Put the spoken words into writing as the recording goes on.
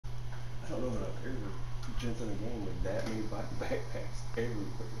jumped in a game with that many backpacks everywhere.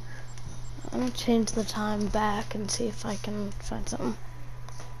 I'm gonna change the time back and see if I can find something.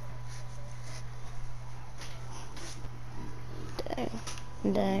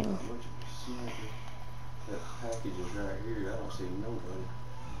 Dang. That package is right here. I don't see nobody.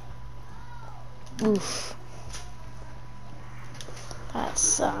 Oof. That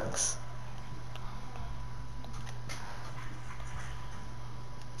sucks.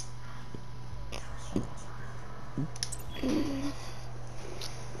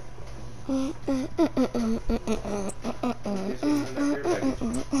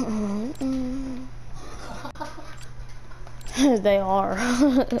 They are.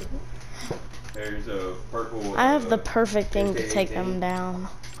 There's a purple. I have the perfect thing to take them down.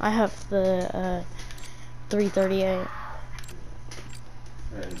 I have the 338.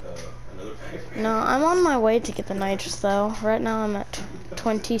 And another package. No, I'm on my way to get the nitrous though. Right now I'm at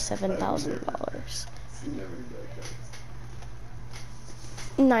 $27,000.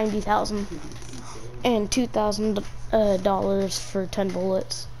 90,000 and $2,000 for 10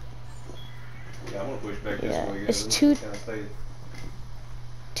 bullets. Yeah, I'm gonna push back this way. It's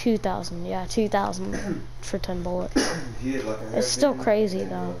 2,000. Yeah, 2,000 for 10 bullets. It's still crazy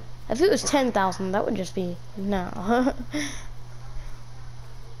though. If it was 10,000, that would just be no.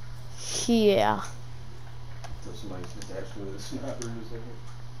 Yeah. So somebody's just actually with a sniper in a second.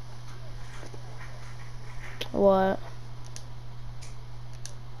 What?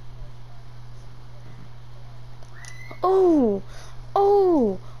 Oh,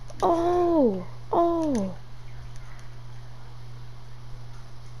 oh, oh, oh.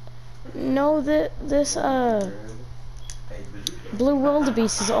 No, this blue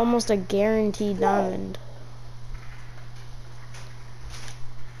wildebeest is almost a guaranteed diamond.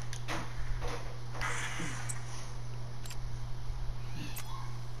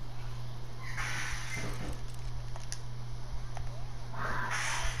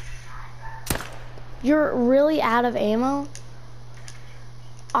 You're really out of ammo?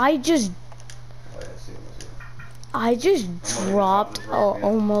 I just dropped a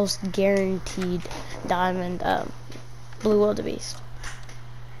almost guaranteed diamond blue wildebeest.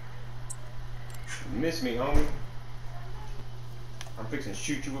 You miss me, homie. I'm fixing to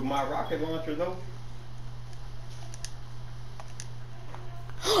shoot you with my rocket launcher, though.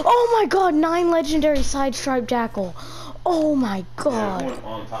 Oh my god, 9 legendary side stripe jackal. Oh my god. There's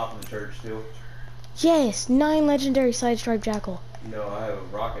one on top of the church still. Yes, 9 legendary side stripe jackal. No, I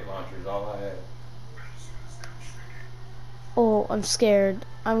have rocket launchers, all I have. Oh, I'm scared.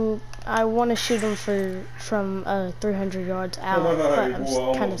 I want to shoot him from 300 yards out, but I'm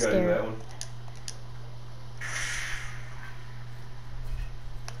kind of scared.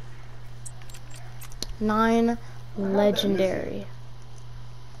 9 legendary.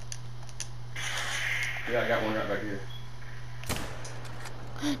 Yeah, I got one right back here.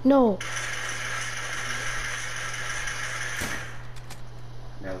 No.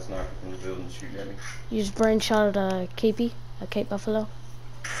 Now the sniper from the building shooting at me. You just brain shot at a Cape Buffalo.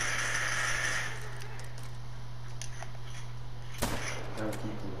 Trying to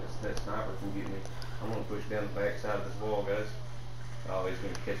keep that sniper from getting me. I'm gonna push down the back side of this wall, guys. Oh, he's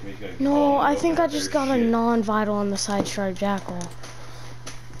gonna catch me. He's gonna. No, I think I just got a non-vital on the side stripe jackal.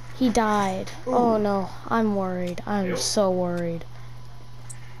 He died. Ooh. Oh no, I'm worried. I'm so worried.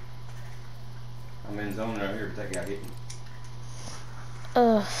 I'm in zone right here, but that guy hit me.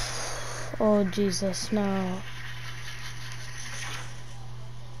 Oh Jesus, no.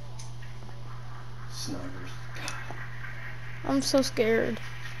 Snipers. I'm so scared.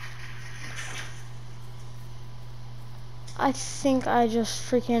 I think I just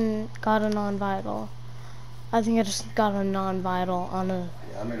freaking got a non-vital. I think I just got a non-vital on a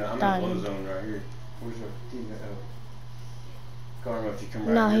I'm in one zone right here. Where's your team? Karma, if you come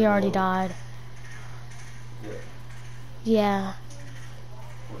right No, here he already died. Yeah.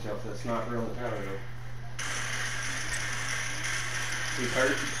 Watch out for that sniper on the tower, though. He's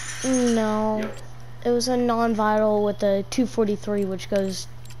hurt? No. Yep. It was a non-vital with a 243, which goes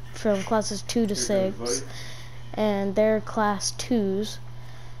from classes 2 to 6. And they're class 2s.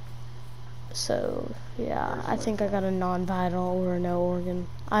 So, yeah, I think I got a non-vital or no organ.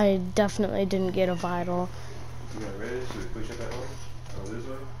 I definitely didn't get a vital. You got ready? Should we push up that way? Oh, this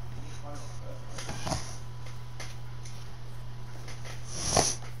way?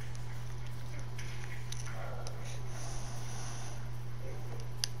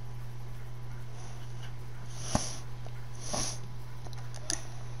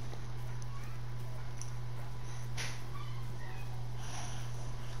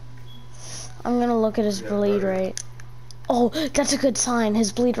 I'm gonna look at his bleed rate. Oh, that's a good sign.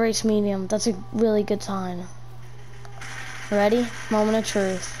 His bleed rate's medium. That's a really good sign. Ready? Moment of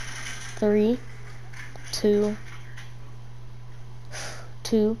truth. 3, 2,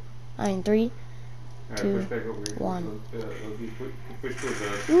 3, Alright, 2, push back over here. 1. Push towards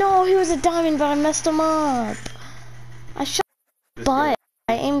us. No, he was a diamond, but I messed him up. I shot his butt.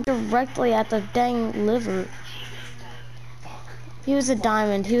 I aimed directly at the dang liver. He was a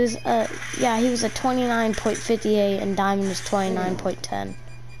diamond. He was yeah, he was a 29.58 and diamond was 29.10.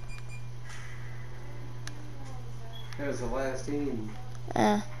 That was the last team.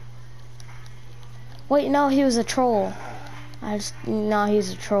 Wait, no, he was a troll. No,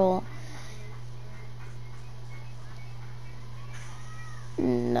 he's a troll.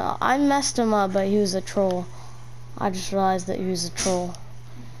 No, I messed him up, but he was a troll. I just realized that he was a troll.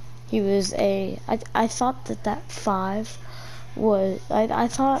 He was I thought that 5 was, I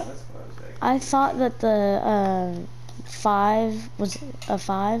thought that the 5 was a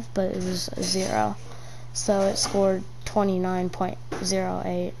 5, but it was a 0. So it scored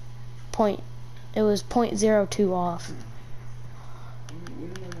 29.08. It was 0.02 off.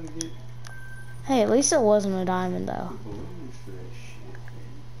 Hey, at least it wasn't a diamond though.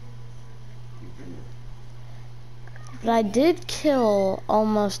 But I did kill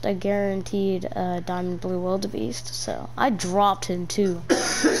almost a guaranteed diamond blue wildebeest, so I dropped him too.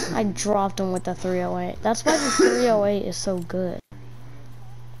 I dropped him with the 308. That's why the 308 is so good.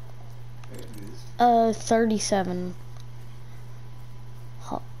 37.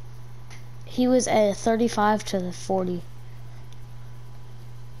 He was a 35 to the 40.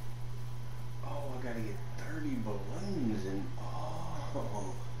 Oh, I gotta get 30 balloons and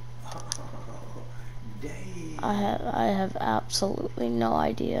dang. I have absolutely no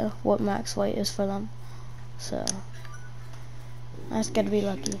idea what max weight is for them, so I just gotta be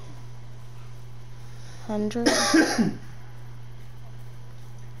lucky. 100.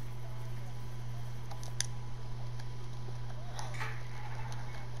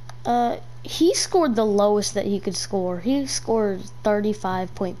 He scored the lowest that he could score. He scored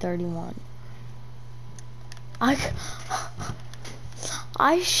 35.31.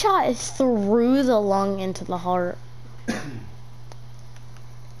 I shot through the lung into the heart.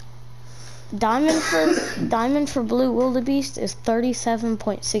 Diamond for blue wildebeest is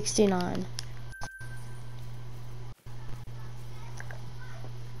 37.69.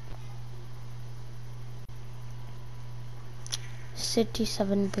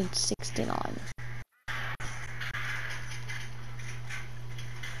 $67.69.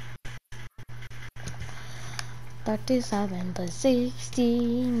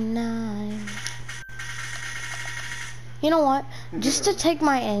 $37.69. You know what? Just to take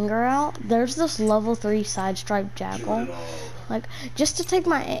my anger out, there's this level 3 side striped jackal. Like, just to take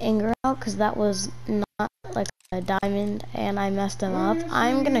my anger out, because that was not like a diamond and I messed him up,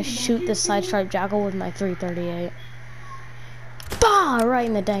 I'm gonna shoot this side striped jackal with my 338. Bah! Right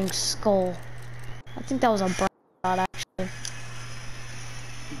in the dang skull. I think that was a bright shot, actually.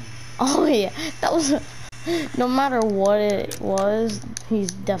 Oh yeah, that was a, no matter what it was,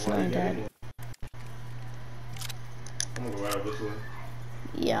 he's definitely dead. I'm gonna go right over this way.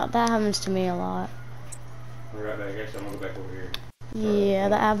 Yeah, that happens to me a lot. I'm right back. Actually, I'm gonna go back over here. Yeah,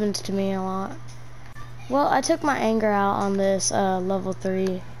 that happens to me a lot. Well, I took my anger out on this level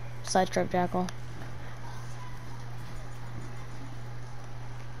 3 side striped jackal.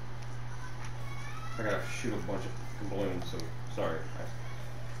 I gotta shoot a bunch of balloons, so sorry.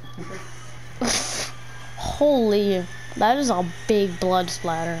 Holy, that is a big blood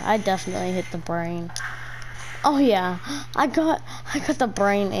splatter. I definitely hit the brain. Oh yeah, I got the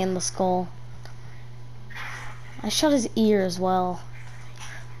brain and the skull. I shot his ear as well.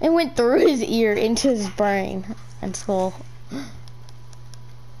 It went through his ear into his brain and skull.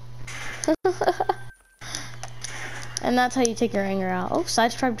 And that's how you take your anger out. Oh,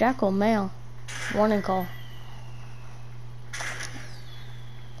 side striped jackal, male. Warning call.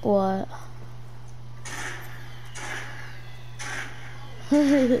 What?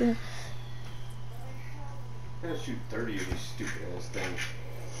 I gotta shoot 30 of these stupid ass things.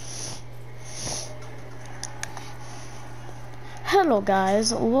 Hello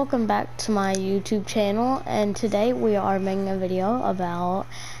guys, welcome back to my YouTube channel, and today we are making a video about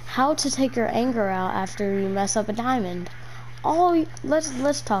how to take your anger out after you mess up a diamond.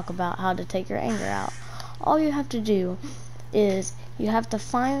 Let's talk about how to take your anger out. All you have to do is you have to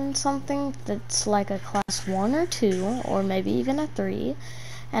find something that's like a class 1 or 2 or maybe even a 3,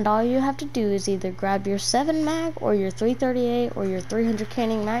 and all you have to do is either grab your 7 mag or your 338 or your 300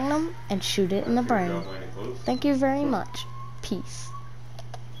 canning magnum and shoot it in the brain. Thank you very much. Peace.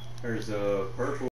 There's a purple